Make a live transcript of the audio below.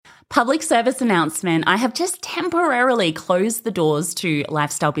Public service announcement. I have just temporarily closed the doors to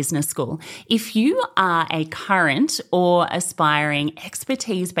Lifestyle Business School. If you are a current or aspiring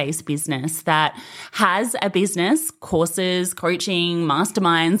expertise-based business that has a business, courses, coaching,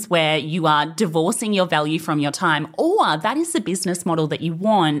 masterminds where you are divorcing your value from your time, or that is the business model that you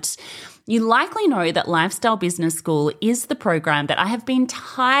want, you likely know that Lifestyle Business School is the program that I have been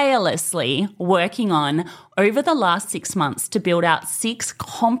tirelessly working on over the last 6 months to build out 6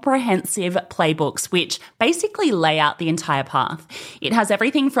 comprehensive playbooks, which basically lay out the entire path. It has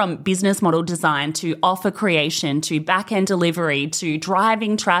everything from business model design to offer creation to back-end delivery to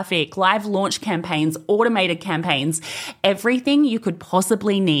driving traffic, live launch campaigns, automated campaigns, everything you could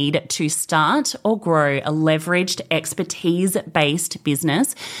possibly need to start or grow a leveraged expertise-based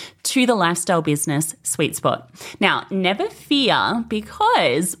business to the lifestyle business sweet spot. Now, never fear,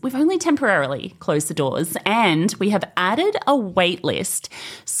 because we've only temporarily closed the doors and we have added a wait list.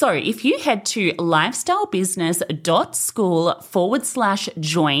 So if you head to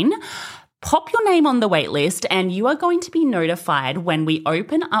lifestylebusiness.school/join, pop your name on the wait list and you are going to be notified when we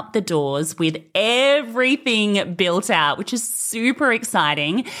open up the doors with everything built out, which is super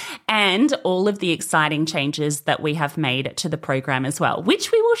exciting, and all of the exciting changes that we have made to the program as well,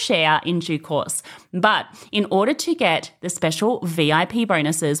 which we will share in due course. But in order to get the special VIP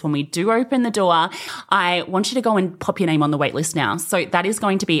bonuses when we do open the door, I want you to go and pop your name on the wait list now. So that is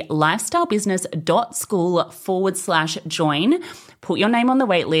going to be lifestylebusiness.school/join. Put your name on the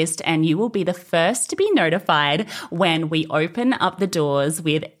wait list and you will be the first to be notified when we open up the doors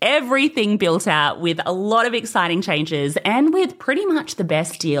with everything built out, with a lot of exciting changes and with pretty much the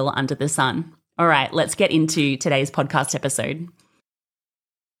best deal under the sun. All right, let's get into today's podcast episode.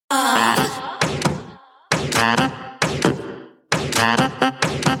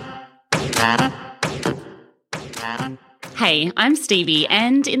 Hey, I'm Stevie,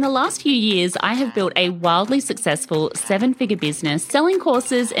 and in the last few years, I have built a wildly successful 7-figure business selling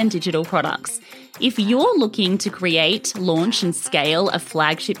courses and digital products. If you're looking to create, launch, and scale a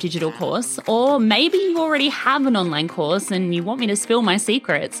flagship digital course, or maybe you already have an online course and you want me to spill my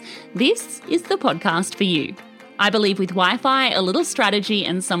secrets, this is the podcast for you. I believe with Wi-Fi, a little strategy,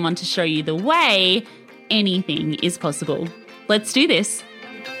 and someone to show you the way, anything is possible. Let's do this.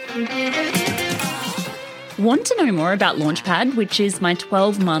 Want to know more about Launchpad, which is my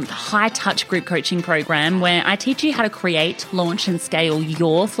 12-month high-touch group coaching program where I teach you how to create, launch, and scale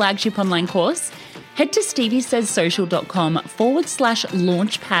your flagship online course? Head to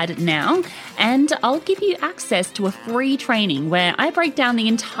steviesays.social.com/launchpad now, and I'll give you access to a free training where I break down the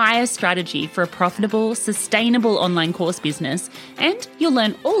entire strategy for a profitable, sustainable online course business, and you'll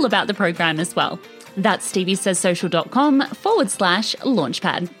learn all about the program as well. That's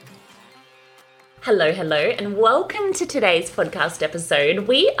steviesays.social.com/launchpad. Hello, and welcome to today's podcast episode.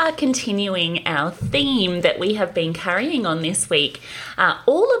 We are continuing our theme that we have been carrying on this week,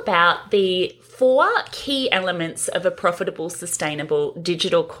 all about the 4 key elements of a profitable, sustainable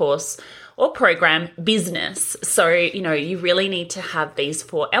digital course or program business. So, you really need to have these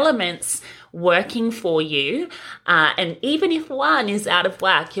 4 elements working for you. And even if one is out of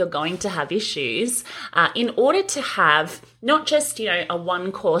whack, you're going to have issues in order to have not just, a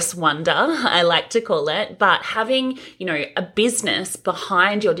one course wonder, I like to call it, but having, a business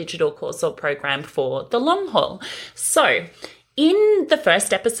behind your digital course or program for the long haul. So in the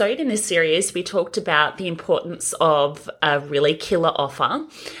first episode in this series, we talked about the importance of a really killer offer.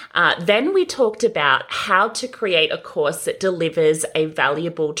 Then we talked about how to create a course that delivers a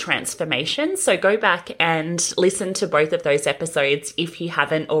valuable transformation. So go back and listen to both of those episodes if you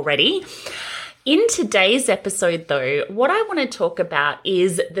haven't already. In today's episode, though, what I want to talk about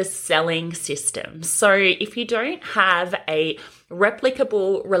is the selling system. So if you don't have a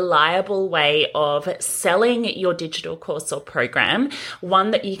replicable, reliable way of selling your digital course or program,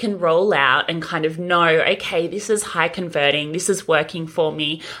 one that you can roll out and kind of know, okay, this is high converting, this is working for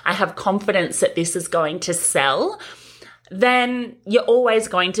me, I have confidence that this is going to sell, then you're always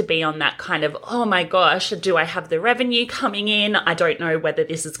going to be on that kind of, oh my gosh, do I have the revenue coming in? I don't know whether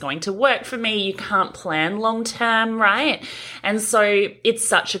this is going to work for me. You can't plan long term, right? And so it's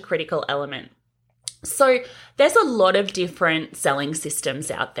such a critical element. So there's a lot of different selling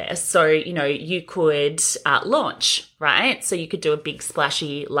systems out there. So, you could launch, right? So you could do a big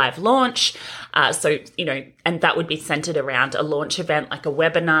splashy live launch. And that would be centered around a launch event like a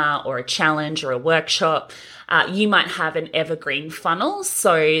webinar or a challenge or a workshop. You might have an evergreen funnel.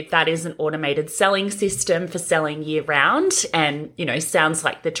 So that is an automated selling system for selling year round and, sounds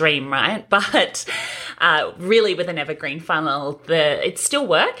like the dream, right? But Really, with an evergreen funnel, it's still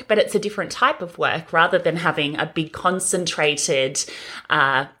work, but it's a different type of work rather than having a big concentrated,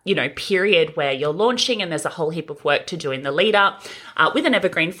 period where you're launching and there's a whole heap of work to do in the lead up. With an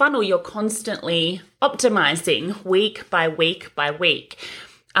evergreen funnel, you're constantly optimizing week by week by week.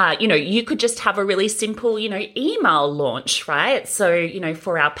 You could just have a really simple, email launch, right? So,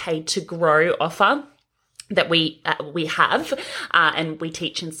 for our paid to grow offer that we have, and we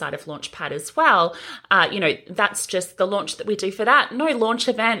teach inside of Launchpad as well. That's just the launch that we do for that. No launch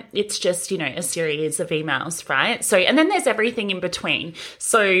event. It's just, a series of emails, right? So, and then there's everything in between.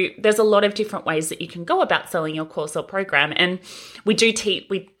 So there's a lot of different ways that you can go about selling your course or program. And we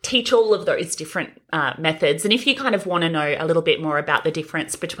teach all of those different methods. And if you kind of want to know a little bit more about the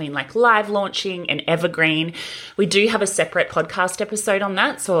difference between like live launching and evergreen, we do have a separate podcast episode on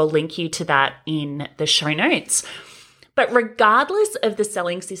that. So I'll link you to that in the show notes. But regardless of the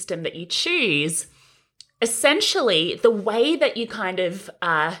selling system that you choose, essentially the way that you kind of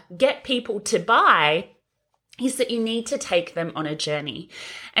get people to buy is that you need to take them on a journey.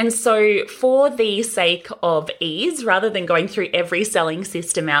 And so for the sake of ease, rather than going through every selling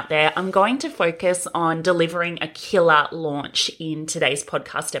system out there, I'm going to focus on delivering a killer launch in today's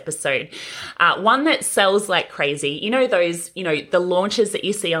podcast episode. One that sells like crazy. The launches that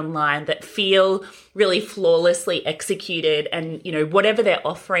you see online that feel really flawlessly executed, and whatever they're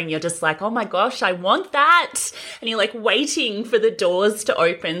offering, you're just like, oh my gosh, I want that. And you're like waiting for the doors to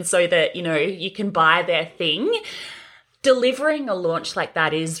open so that you can buy their thing. Delivering a launch like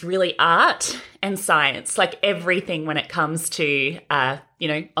that is really art and science, like everything when it comes to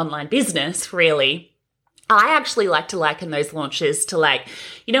online business, really. I actually like to liken those launches to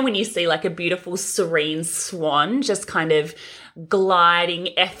when you see like a beautiful serene swan just kind of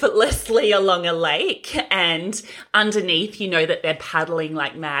gliding effortlessly along a lake, and underneath that they're paddling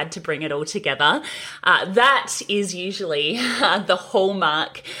like mad to bring it all together. That is usually the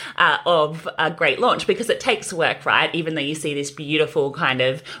hallmark of a great launch, because it takes work, right? Even though you see this beautiful kind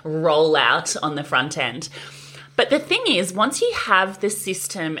of rollout on the front end. But the thing is, once you have the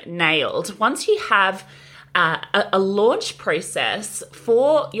system nailed, once you have a launch process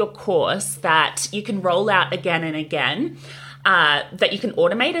for your course that you can roll out again and again, that you can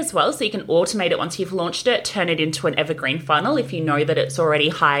automate as well. So you can automate it once you've launched it, turn it into an evergreen funnel if you know that it's already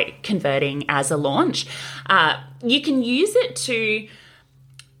high converting as a launch. You can use it to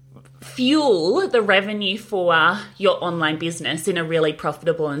fuel the revenue for your online business in a really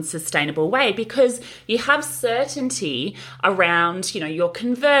profitable and sustainable way, because you have certainty around, your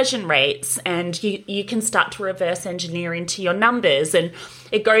conversion rates, and you can start to reverse engineer into your numbers. And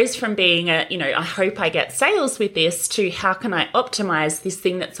it goes from being I hope I get sales with this, to how can I optimize this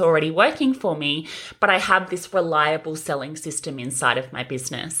thing that's already working for me, but I have this reliable selling system inside of my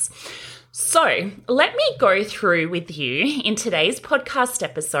business. So let me go through with you in today's podcast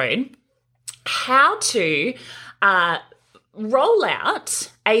episode how to roll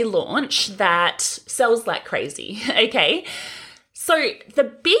out a launch that sells like crazy, okay? So the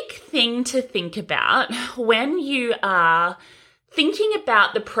big thing to think about when you are thinking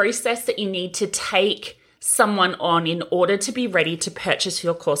about the process that you need to take someone on in order to be ready to purchase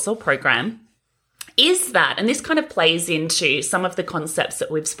your course or program is that, and this kind of plays into some of the concepts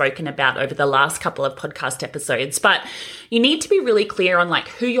that we've spoken about over the last couple of podcast episodes, but you need to be really clear on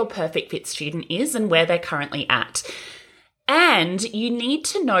who your perfect fit student is and where they're currently at. And you need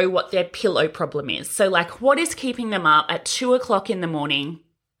to know what their pillow problem is. So what is keeping them up at 2:00 in the morning?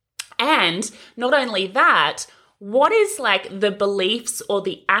 And not only that, what is the beliefs or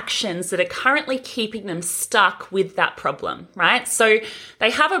the actions that are currently keeping them stuck with that problem, right? So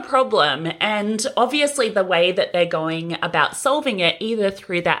they have a problem, and obviously the way that they're going about solving it, either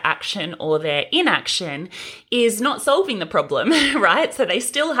through their action or their inaction, is not solving the problem, right? So they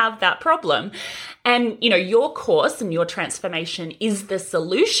still have that problem. And, your course and your transformation is the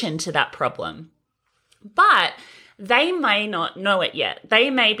solution to that problem. But they may not know it yet.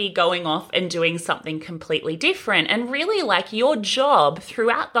 They may be going off and doing something completely different. And really, your job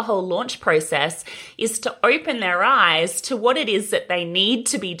throughout the whole launch process is to open their eyes to what it is that they need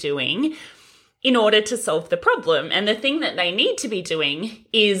to be doing in order to solve the problem. And the thing that they need to be doing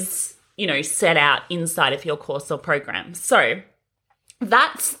is, set out inside of your course or program. So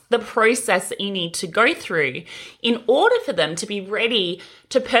that's the process that you need to go through in order for them to be ready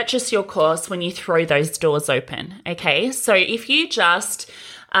to purchase your course when you throw those doors open, okay? So if you just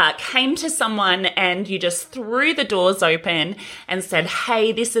came to someone and you just threw the doors open and said,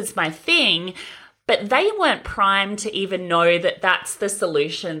 hey, this is my thing, but they weren't primed to even know that that's the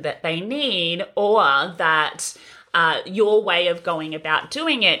solution that they need, or that your way of going about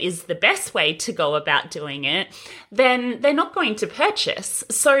doing it is the best way to go about doing it, then they're not going to purchase.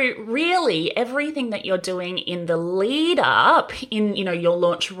 So really everything that you're doing in the lead up in, your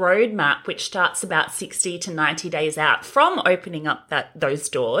launch roadmap, which starts about 60 to 90 days out from opening up those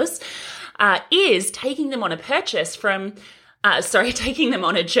doors, is taking them on a purchase taking them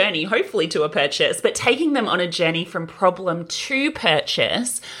on a journey, hopefully to a purchase, but taking them on a journey from problem to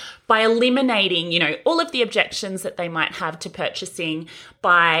purchase by eliminating, all of the objections that they might have to purchasing,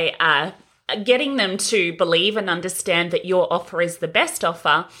 by getting them to believe and understand that your offer is the best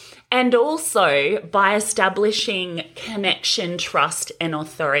offer, and also by establishing connection, trust, and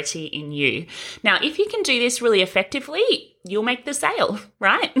authority in you. Now, if you can do this really effectively, you'll make the sale,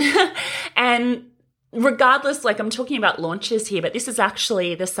 right? And regardless, I'm talking about launches here, but this is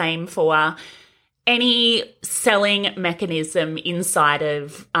actually the same for any selling mechanism inside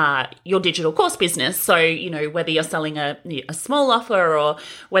of your digital course business. So, whether you're selling a small offer or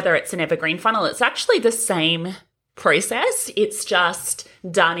whether it's an evergreen funnel, it's actually the same process. It's just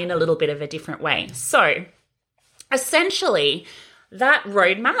done in a little bit of a different way. So essentially, that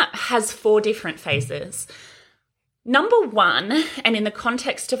roadmap has 4 different phases. Number 1, and in the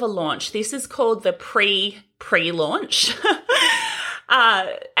context of a launch, this is called the pre-launch.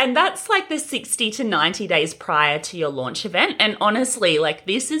 And that's the 60 to 90 days prior to your launch event. And honestly,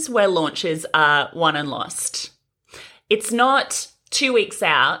 this is where launches are won and lost. It's not 2 weeks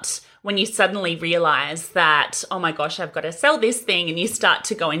out when you suddenly realize that, oh my gosh, I've got to sell this thing, and you start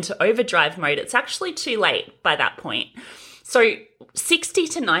to go into overdrive mode. It's actually too late by that point. So 60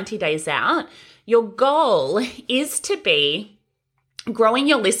 to 90 days out, your goal is to be growing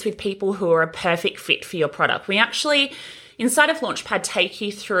your list with people who are a perfect fit for your product. We actually, inside of Launchpad, take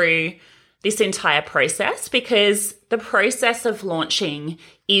you through this entire process, because the process of launching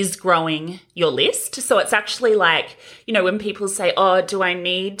is growing your list. So it's actually when people say, oh, do I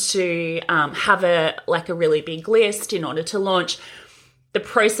need to have a really big list in order to launch? The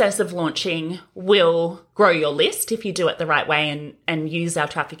process of launching will grow your list if you do it the right way and use our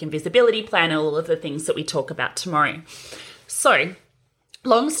traffic and visibility plan and all of the things that we talk about tomorrow. So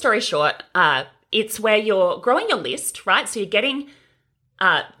long story short, it's where you're growing your list, right? So you're getting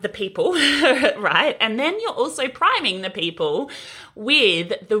the people, right? And then you're also priming the people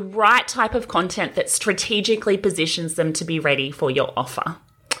with the right type of content that strategically positions them to be ready for your offer.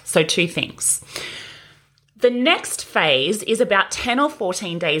 So 2 things. The next phase is about 10 or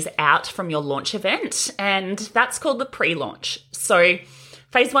 14 days out from your launch event, and that's called the pre-launch. So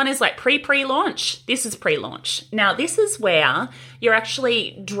phase 1 is pre-launch. This is pre-launch. Now, this is where you're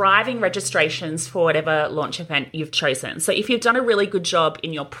actually driving registrations for whatever launch event you've chosen. So if you've done a really good job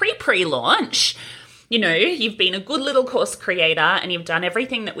in your pre-launch, you've been a good little course creator and you've done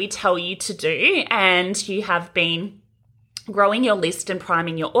everything that we tell you to do, and you have been growing your list and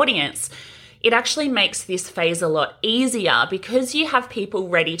priming your audience, it actually makes this phase a lot easier because you have people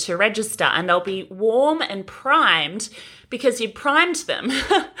ready to register, and they'll be warm and primed because you primed them.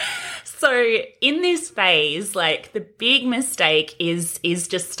 So in this phase, the big mistake is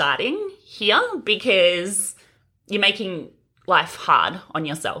just starting here, because you're making life hard on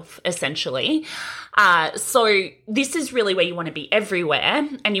yourself, essentially. So this is really where you want to be everywhere,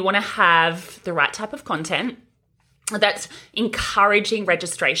 and you want to have the right type of content that's encouraging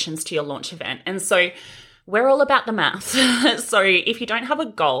registrations to your launch event. And so we're all about the math. So if you don't have a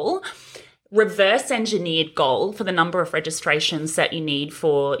goal, reverse engineered goal for the number of registrations that you need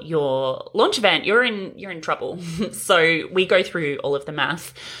for your launch event, you're in trouble. So we go through all of the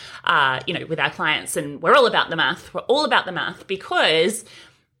math, with our clients, and we're all about the math. We're all about the math, because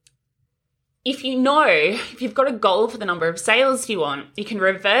if you've got a goal for the number of sales you want, you can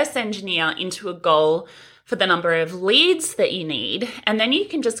reverse engineer into a goal for the number of leads that you need, and then you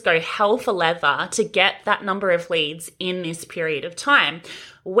can just go hell for leather to get that number of leads in this period of time.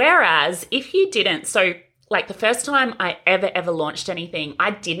 Whereas if you didn't, so the first time I ever launched anything,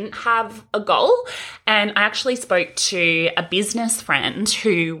 I didn't have a goal, and I actually spoke to a business friend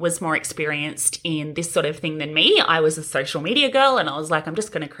who was more experienced in this sort of thing than me. I was a social media girl, and I was like, I'm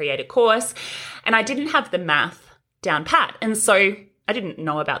just going to create a course, and I didn't have the math down pat, and so I didn't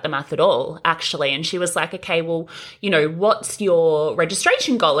know about the math at all, actually. And she was like, okay, well, what's your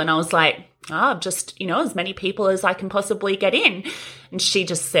registration goal? And I was like, just, as many people as I can possibly get in. And she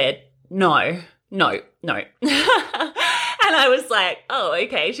just said, no. And I was like, oh,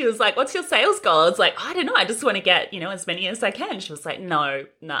 okay. She was like, what's your sales goal? It's like, I don't know. I just want to get, as many as I can. She was like, no.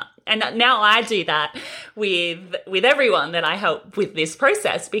 And now I do that with everyone that I help with this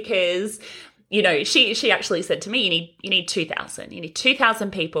process, because she actually said to me, you need 2,000. You need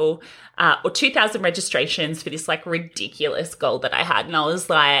 2,000 people or 2,000 registrations for this like ridiculous goal that I had. And I was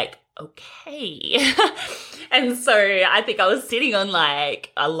like, okay. And so I think I was sitting on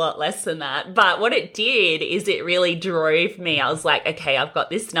like a lot less than that. But what it did is it really drove me. I was like, okay, I've got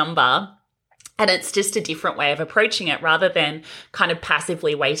this number. And it's just a different way of approaching it. Rather than kind of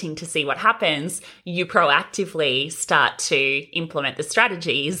passively waiting to see what happens, you proactively start to implement the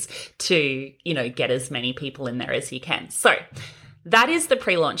strategies to, get as many people in there as you can. So that is the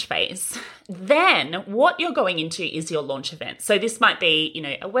pre-launch phase. Then what you're going into is your launch event. So this might be,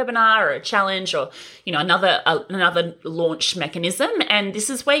 a webinar or a challenge or, another launch mechanism. And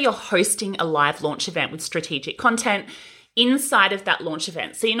this is where you're hosting a live launch event with strategic content inside of that launch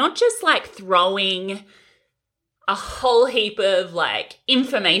event. So you're not just like throwing a whole heap of like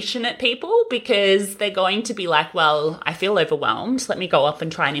information at people because they're going to be like, well, I feel overwhelmed. Let me go off and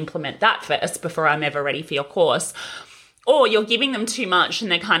try and implement that first before I'm ever ready for your course. Or you're giving them too much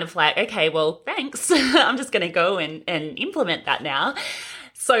and they're kind of like, okay, well, thanks. I'm just going to go and implement that now.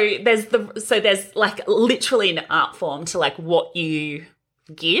 So there's like literally an art form to like what you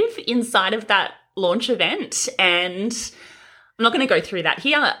give inside of that launch event. And I'm not going to go through that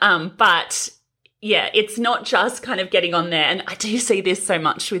here. But yeah, it's not just kind of getting on there. And I do see this so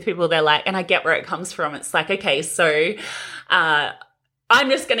much with people. They're like, and I get where it comes from. It's like, okay, so, I'm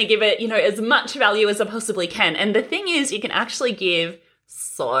just going to give it, as much value as I possibly can. And the thing is, you can actually give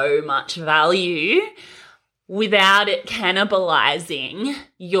so much value without it cannibalizing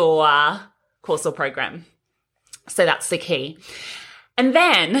your course or program. So that's the key. And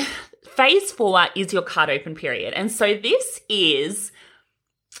then phase 4 is your cart open period. And so this is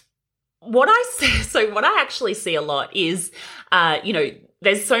what I see. So what I actually see a lot is,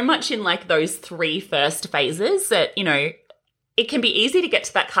 there's so much in like those 3 first phases that, it can be easy to get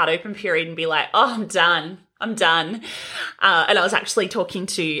to that cart open period and be like, oh, I'm done. And I was actually talking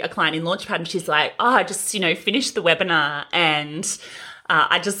to a client in Launchpad and she's like, oh, I just, finished the webinar and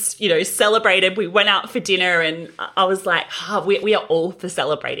I just, celebrated. We went out for dinner and I was like, we are all for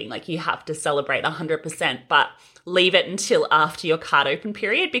celebrating. Like you have to celebrate 100%, but leave it until after your cart open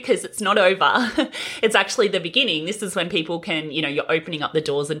period because it's not over. It's actually the beginning. This is when people can, you're opening up the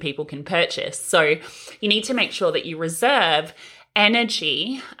doors and people can purchase. So you need to make sure that you reserve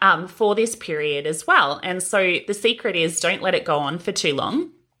energy for this period as well. And so the secret is don't let it go on for too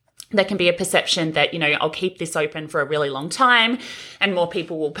long. There can be a perception that, I'll keep this open for a really long time and more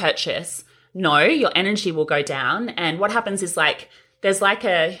people will purchase. No, your energy will go down. And what happens is like, there's like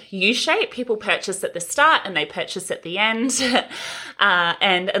a U shape. People purchase at the start and they purchase at the end.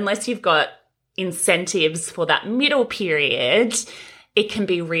 And unless you've got incentives for that middle period, it can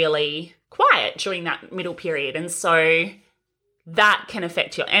be really quiet during that middle period. And so that can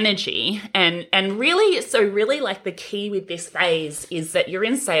affect your energy. And really like the key with this phase is that you're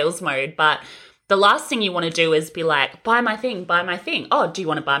in sales mode, but the last thing you want to do is be like, buy my thing. Oh, do you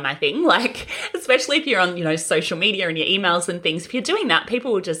want to buy my thing? Like, especially if you're on, social media and your emails and things, if you're doing that,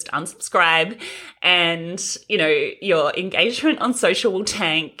 people will just unsubscribe and, your engagement on social will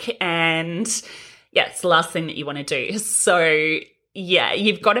tank. And yeah, it's the last thing that you want to do. So yeah,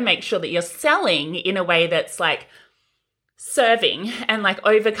 you've got to make sure that you're selling in a way that's like serving and like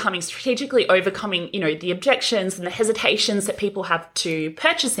strategically overcoming, the objections and the hesitations that people have to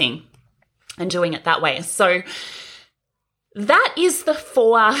purchasing. And doing it that way. So that is the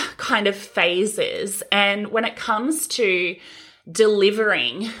 4 kind of phases. And when it comes to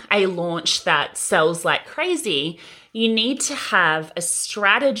delivering a launch that sells like crazy, you need to have a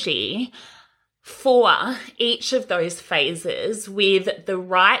strategy for each of those phases with the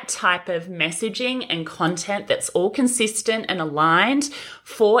right type of messaging and content that's all consistent and aligned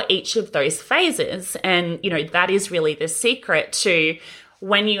for each of those phases. And, that is really the secret to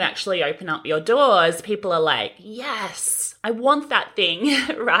when you actually open up your doors, people are like, yes, I want that thing,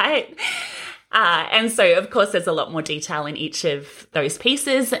 right? And so, of course, there's a lot more detail in each of those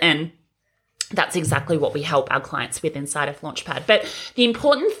pieces, and that's exactly what we help our clients with inside of Launchpad. But the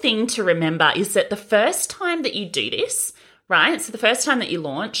important thing to remember is that the first time that you do this, right, so the first time that you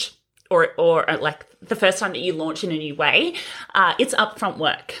launch, or like the first time that you launch in a new way, it's upfront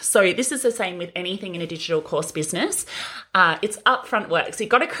work. So this is the same with anything in a digital course business. It's upfront work. So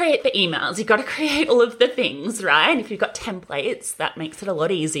you've got to create the emails. You've got to create all of the things, right? If you've got templates, that makes it a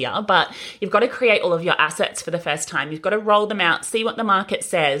lot easier. But you've got to create all of your assets for the first time. You've got to roll them out, see what the market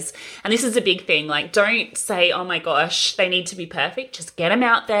says. And this is a big thing. Like, don't say, oh my gosh, they need to be perfect. Just get them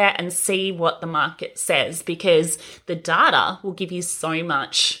out there and see what the market says, because the data will give you so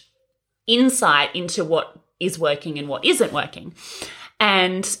much insight into what is working and what isn't working.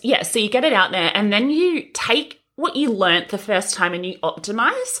 And yeah, so you get it out there and then you take what you learnt the first time and you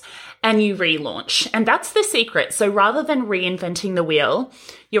optimize and you relaunch. And that's the secret. So rather than reinventing the wheel,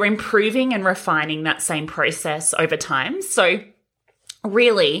 you're improving and refining that same process over time. So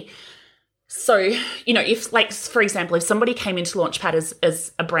really, if like, for example, if somebody came into Launchpad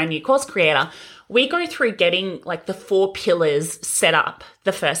as a brand new course creator, we go through getting like the 4 pillars set up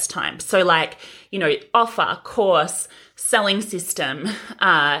the first time. So like, offer, course, selling system,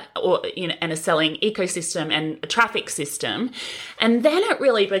 and a selling ecosystem and a traffic system. And then it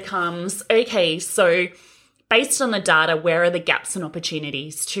really becomes, okay, so based on the data, where are the gaps and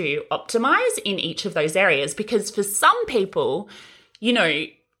opportunities to optimize in each of those areas? Because for some people,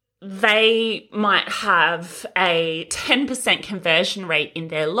 they might have a 10% conversion rate in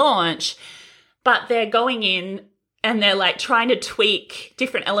their launch, but they're going in and they're like trying to tweak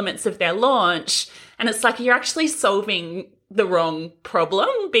different elements of their launch. And it's like you're actually solving the wrong problem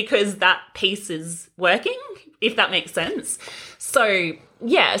because that piece is working, if that makes sense. So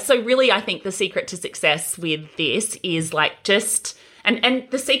really I think the secret to success with this is like just and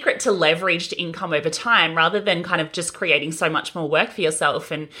the secret to leveraged income over time, rather than kind of just creating so much more work for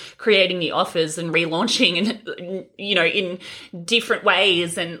yourself and creating the offers and relaunching and, in different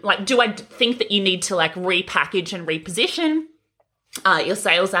ways. And like, do I think that you need to like repackage and reposition your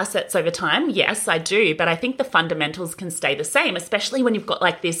sales assets over time? Yes, I do. But I think the fundamentals can stay the same, especially when you've got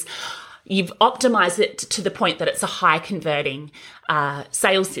like this, you've optimized it to the point that it's a high converting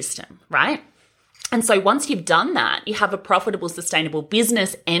sales system, right? And so once you've done that, you have a profitable, sustainable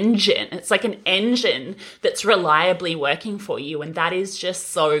business engine. It's like an engine that's reliably working for you. And that is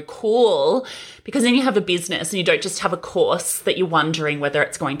just so cool, because then you have a business and you don't just have a course that you're wondering whether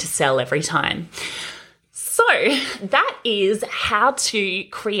it's going to sell every time. So that is how to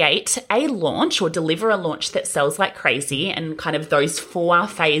create a launch or deliver a launch that sells like crazy, and kind of those 4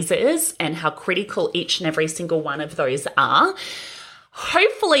 phases and how critical each and every single one of those are.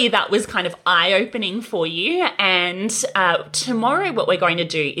 Hopefully that was kind of eye-opening for you. And tomorrow what we're going to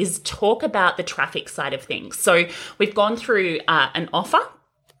do is talk about the traffic side of things. So we've gone through an offer.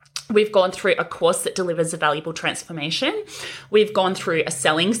 We've gone through a course that delivers a valuable transformation. We've gone through a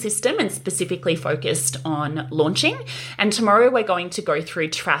selling system and specifically focused on launching. And tomorrow we're going to go through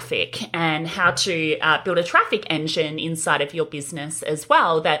traffic and how to build a traffic engine inside of your business as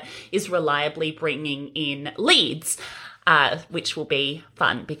well that is reliably bringing in leads. Which will be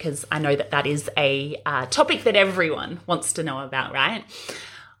fun, because I know that is a topic that everyone wants to know about, right?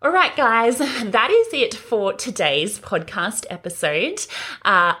 All right, guys, that is it for today's podcast episode.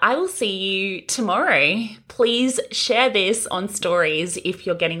 I will see you tomorrow. Please share this on stories if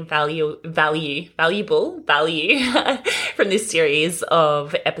you're getting value from this series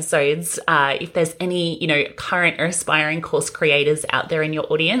of episodes. If there's any, current or aspiring course creators out there in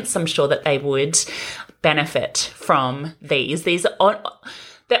your audience, I'm sure that they would benefit from these.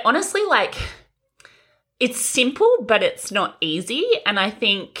 They're honestly like, it's simple, but it's not easy. And I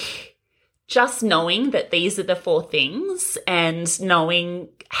think just knowing that these are the 4 things and knowing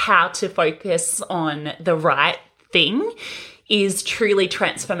how to focus on the right thing is truly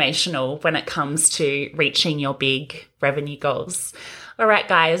transformational when it comes to reaching your big revenue goals. All right,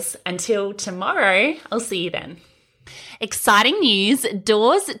 guys, until tomorrow, I'll see you then. Exciting news,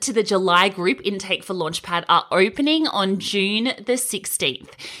 doors to the July group intake for Launchpad are opening on June the 16th.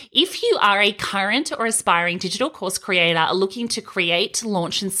 If you are a current or aspiring digital course creator looking to create,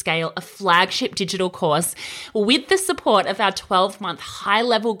 launch and scale a flagship digital course with the support of our 12-month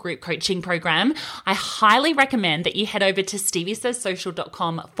high-level group coaching program, I highly recommend that you head over to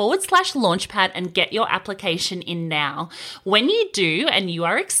steviesayssocial.com/launchpad and get your application in now. When you do and you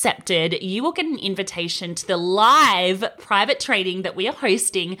are accepted, you will get an invitation to the live private training that we are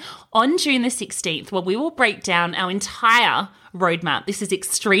hosting on June the 16th, where we will break down our entire roadmap. This is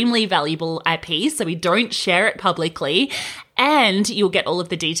extremely valuable IP, so we don't share it publicly, and you'll get all of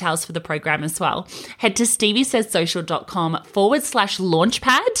the details for the program as well. Head to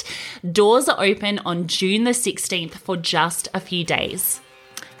steviesayssocial.com/launchpad. Doors are open on June the 16th for just a few days.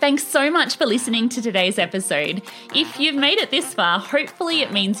 Thanks so much for listening to today's episode. If you've made it this far, hopefully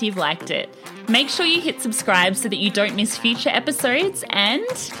it means you've liked it. Make sure you hit subscribe so that you don't miss future episodes, and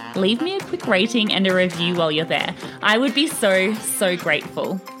leave me a quick rating and a review while you're there. I would be so, so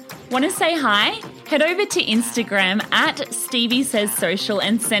grateful. Want to say hi? Head over to Instagram @StevieSaysSocial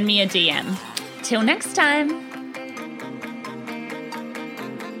and send me a DM. Till next time.